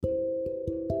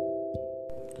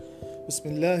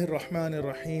Bismillahir Rahmanir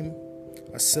Rahim.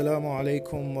 Assalamu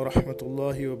alaikum wa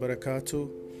rahmatullahi wa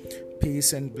barakatuh.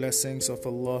 Peace and blessings of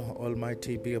Allah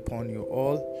Almighty be upon you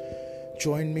all.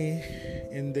 Join me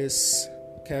in this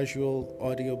casual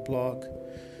audio blog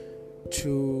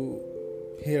to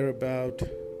hear about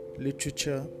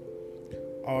literature,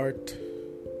 art,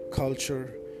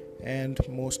 culture, and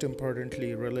most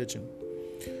importantly, religion.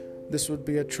 This would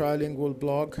be a trilingual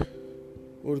blog,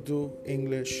 Urdu,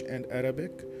 English and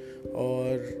Arabic,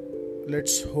 और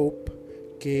let's hope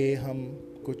कि हम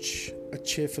कुछ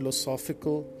अच्छे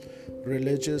philosophical,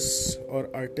 religious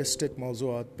और artistic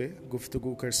मौज़ूआत पे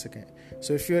गुफ्तगू कर सकें.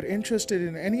 So if you're interested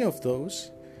in any of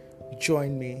those,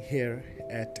 join me here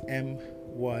at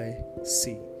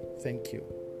MYC. Thank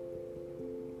you.